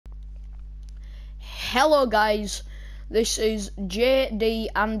Hello guys, this is JD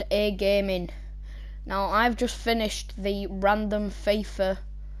and A Gaming. Now I've just finished the random FIFA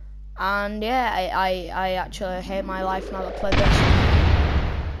and yeah, I actually hate my life now that I played this.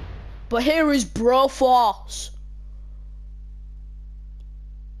 But here is Broforce.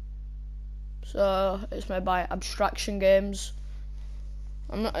 So it's made by Abstraction Games.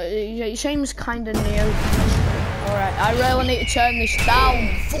 It seems kinda new. Alright, I really need to turn this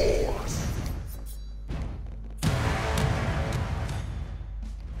down.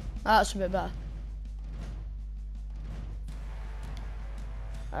 That's a bit better.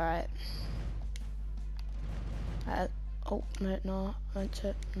 Alright. Oh, no, that's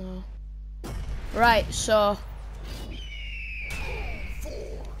it, no. Right, so.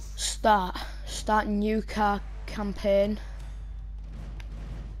 Start new car campaign.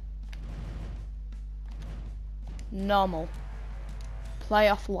 Normal. Play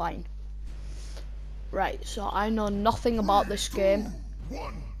offline. Right, so I know nothing about this game.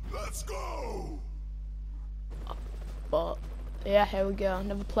 Let's go! But yeah, here we go.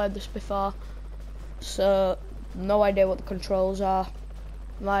 Never played this before, so no idea what the controls are.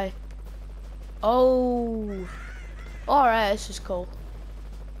 Oh, alright, this is cool.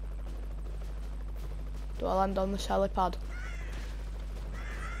 Do I land on this helipad?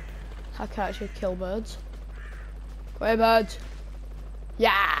 I can actually kill birds. Go away, birds.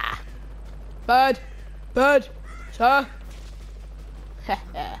 Yeah! Bird! Bird! Sir!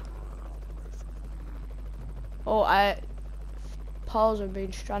 Oh, Paul's have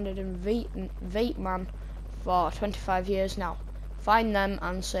been stranded in Vietnam for 25 years now. Find them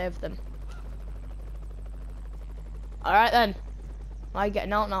and save them. Alright then. Am I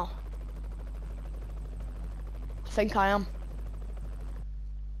getting out now? I think I am.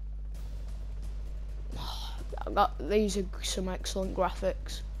 These are some excellent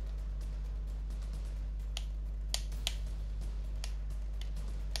graphics.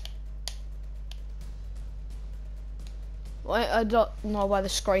 Wait, I don't know why the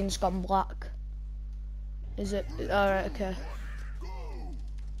screen's gone black. Is it? Alright, okay.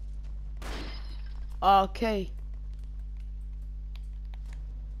 Okay.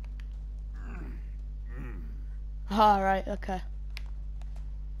 Alright, okay.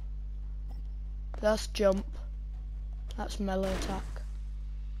 That's jump. That's melee attack.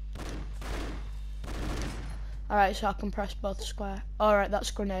 Alright, so I can press both square. Alright,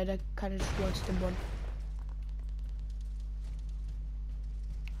 that's grenade. I kind of just wasted one.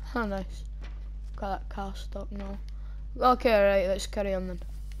 Oh, nice. Got that car stuck now. Okay, right, let's carry on then.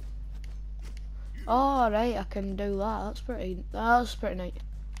 Oh, right, I can do that. That's pretty neat.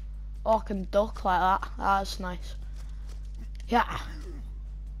 Oh, I can duck like that. That's nice. Yeah.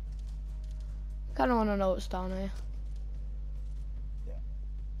 Kinda wanna know what's down here.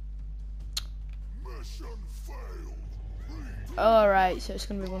 Alright, so it's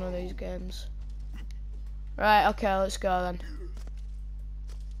gonna be one of these games. Right, okay, let's go then.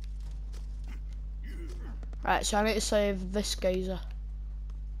 Right, so I need to save this geezer.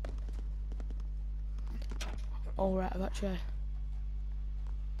 Alright, I've actually.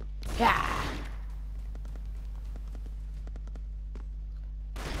 Yeah!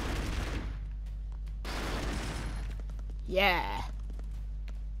 Yeah!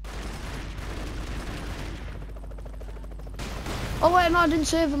 Oh wait, no, I didn't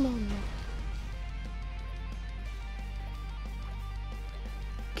save him. Oh, no.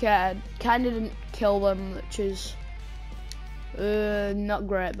 Okay, I kinda didn't kill them, which is not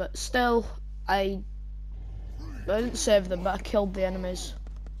great, but still, I didn't save them, but I killed the enemies.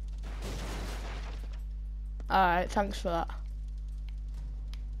 Alright, thanks for that.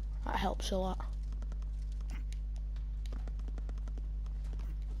 That helps a lot.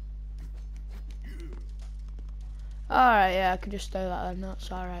 Alright, yeah, I can just do that then,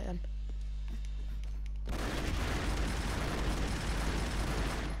 that's alright then.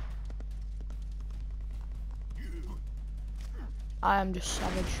 I am just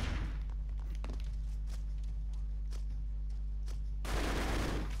savage.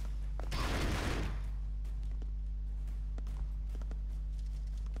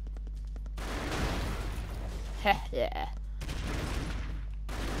 Heh, yeah.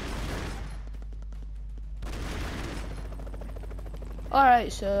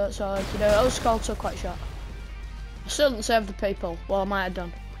 Alright, so that's all I have to do. I was called so quite short. I still didn't save the people. Well, I might have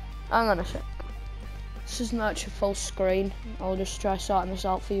done. Hang on a sec. This isn't actually full screen. I'll just try sorting this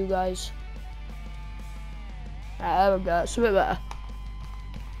out for you guys. Right, there we go. It's a bit better.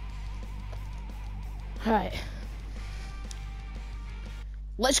 Right.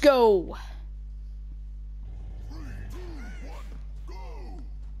 Let's go.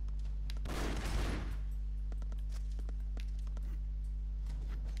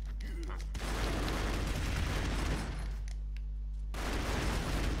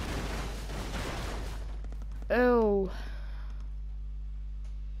 Oh.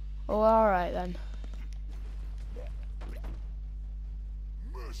 Oh, alright then.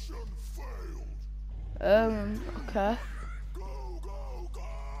 Mission failed. Okay. Go, go, go.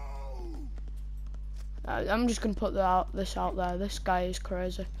 I'm just gonna put this out there. This guy is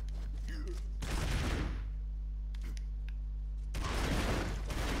crazy.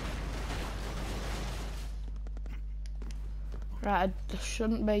 Right, I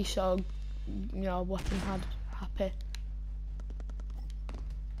shouldn't be so, weapon happy.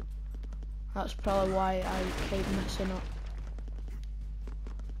 That's probably why I keep messing up.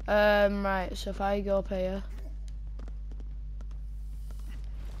 Right, so if I go up here.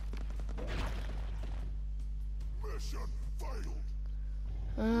 Mission failed.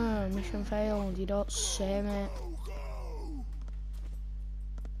 Oh, mission failed, you don't say, mate. Go, go.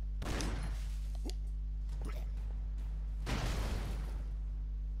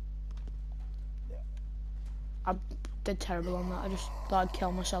 I did terrible on that, I just thought I'd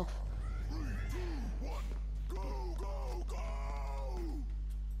kill myself. 3, 2, 1. Go, go, go.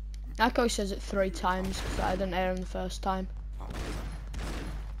 I like how he says it 3 times because I didn't hear him the first time.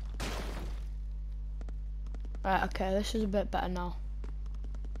 Right, okay, this is a bit better now.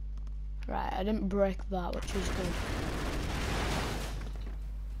 Right, I didn't break that, which is good.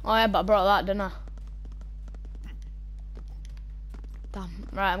 Oh yeah, but I brought that, didn't I? Damn.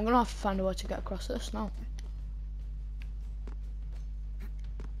 Right, I'm gonna have to find a way to get across this now.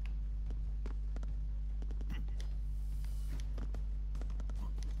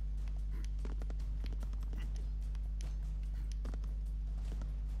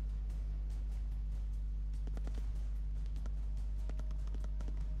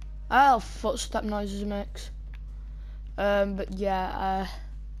 Oh, footstep noises it makes. But yeah,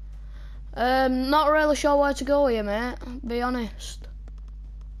 not really sure where to go here, mate. Be honest.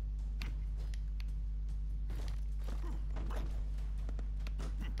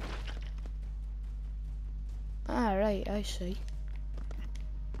 Ah, right, I see.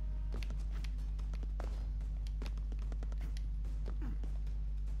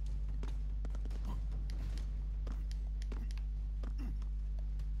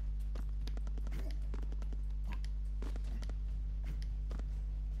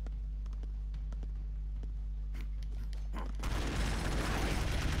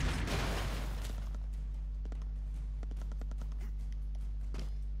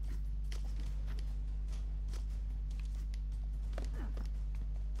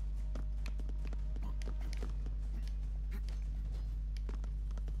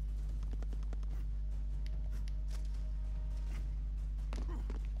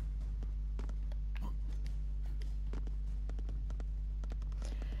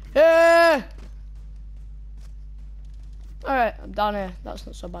 Yeah! Alright, I'm down here. That's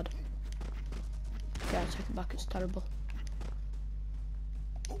not so bad. Okay, I take it back. It's terrible.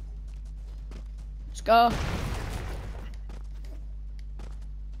 Let's go.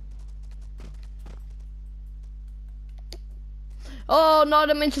 Oh, no, I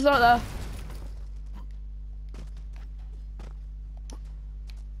didn't mean to throw it there.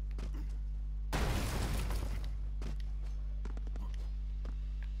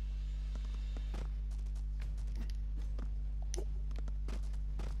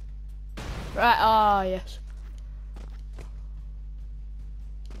 Right, oh, yes.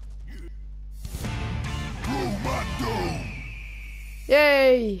 Commando.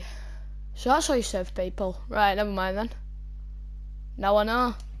 Yay! So that's how you save people. Right, never mind then. Now I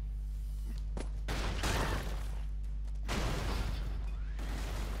know.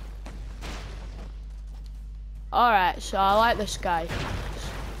 Alright, so I like this guy.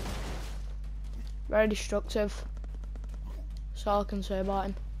 Very destructive. That's all I can say about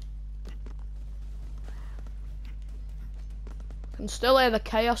him. I can still hear the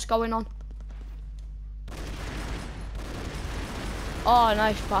chaos going on. Oh,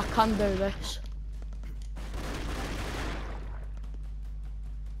 nice, but I can do this.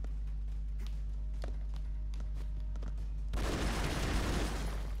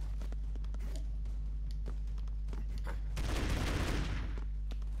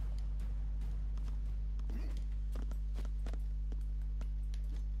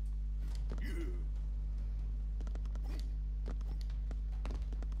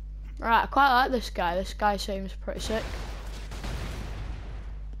 Right, I quite like this guy. This guy seems pretty sick.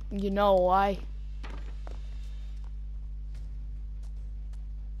 You know why.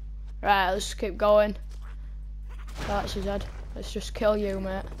 Right, let's keep going. That's his head. Let's just kill you,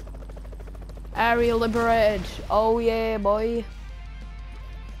 mate. Area liberated. Oh yeah, boy.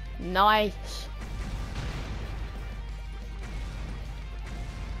 Nice.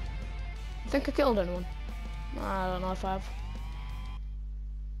 I think I killed anyone. I don't know if I have.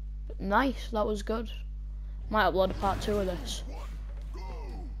 Nice, that was good. Might upload a part 2 of this.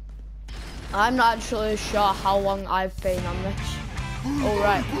 I'm not actually sure how long I've been on this.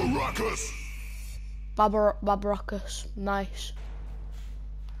 Alright. Babaracus. Nice.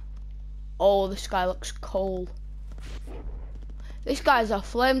 Oh, this guy looks cool. This guy's a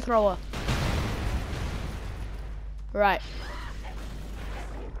flamethrower. Right.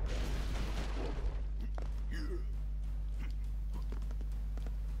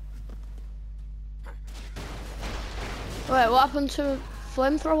 Wait, what happened to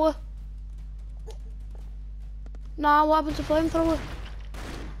flamethrower? Nah, what happened to flamethrower?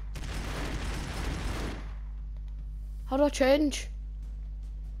 How do I change?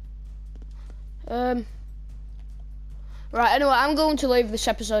 Right, anyway, I'm going to leave this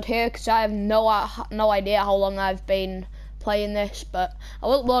episode here because I have no idea how long I've been playing this, but I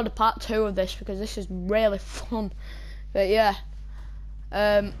will upload a part 2 of this because this is really fun. But yeah,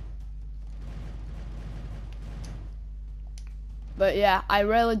 I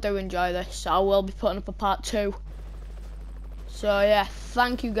really do enjoy this, so I will be putting up a part 2. So yeah,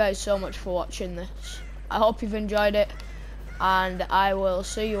 thank you guys so much for watching this. I hope you've enjoyed it, and I will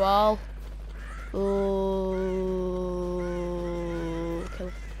see you all. Ooh, kill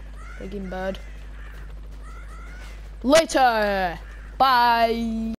friggin' bird. Later! Bye!